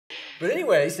But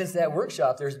anyway, since that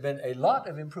workshop, there's been a lot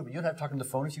of improvement. You have talked on the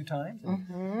phone a few times.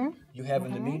 You have,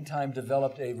 in the meantime,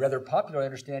 developed a rather popular, I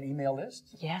understand, email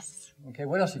list. Yes. Okay,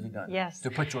 what else have you done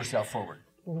to put yourself forward?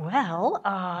 Well,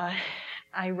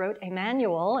 I wrote a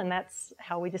manual, and that's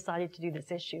how we decided to do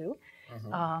this issue.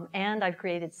 And I've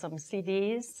created some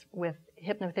CDs with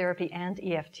hypnotherapy and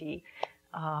EFT.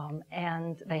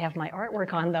 And they have my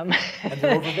artwork on them. And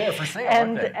they're over there for sale,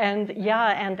 aren't they? And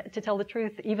to tell the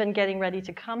truth, even getting ready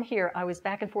to come here, I was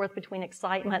back and forth between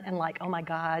excitement and like, oh my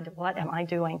God, what am I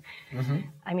doing?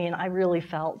 I mean, I really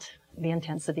felt the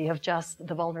intensity of just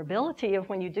the vulnerability of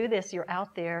when you do this, you're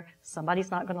out there,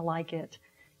 somebody's not going to like it,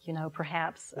 you know,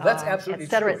 perhaps, well, that's absolutely et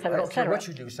cetera, true. et cetera, I don't care what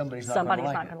you do, somebody's not going to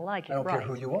like it. I don't care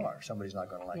who you are, somebody's not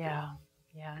going to like it.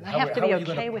 Yeah, and I have to be okay with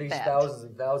that. How are you going to place thousands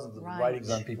and thousands of writings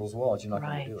on people's walls? You're not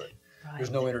going to do it. Right. There's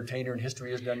no entertainer in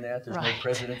history has done that. There's no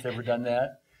president that's ever done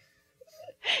that.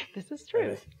 This is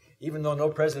true. Even though no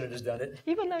president has done it.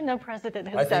 Even though no president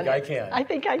has done it. I think I can. I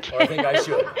think I can. Or I think I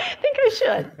should. I think I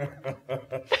should.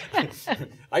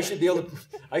 I should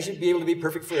be able to be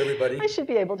perfect for everybody. I should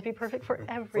be able to be perfect for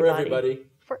everybody. For everybody.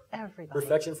 For everybody.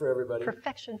 Perfection for everybody.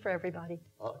 Perfection for everybody.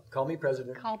 Call me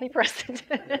president. Call me president.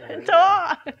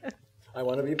 I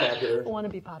want to be popular. I want to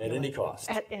be popular. At any cost.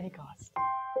 At any cost.